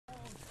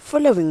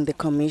Following the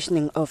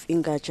commissioning of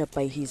Ingatja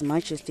by His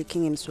Majesty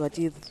King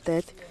Mswati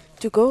III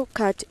to go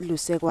cut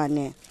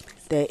Lusekwene,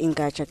 the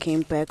Ingatja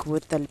came back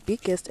with the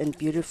biggest and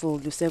beautiful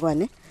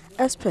Lusekwene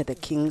as per the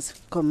King's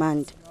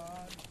command.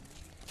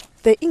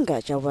 The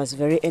Ingatja was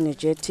very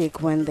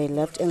energetic when they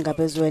left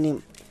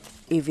Engabezweni.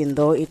 Even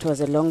though it was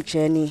a long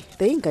journey,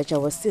 the Ingatja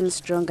was seen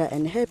stronger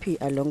and happy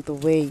along the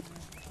way.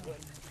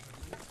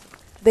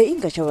 The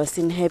Ingatja was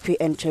seen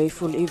happy and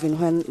joyful even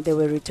when they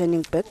were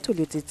returning back to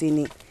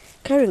Lusekwene,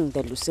 carrying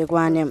the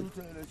Lusekwene.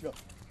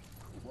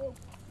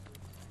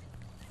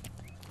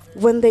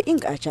 When the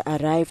Ingatja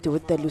arrived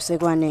with the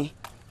Lusekwene,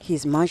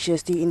 His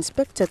Majesty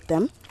inspected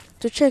them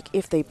to check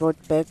if they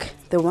brought back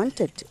the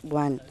wanted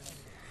one.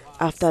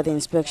 After the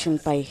inspection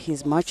by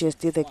His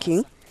Majesty the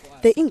King,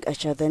 the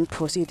Ingatja then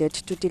proceeded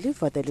to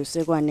deliver the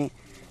Lusekwene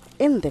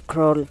in the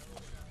kraal.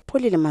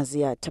 Polile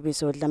Mazia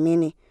Tabiso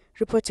Dlamini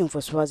reporting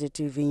for Swazi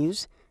TV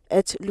News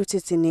at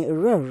Lusekwene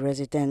Rural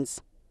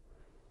Residence.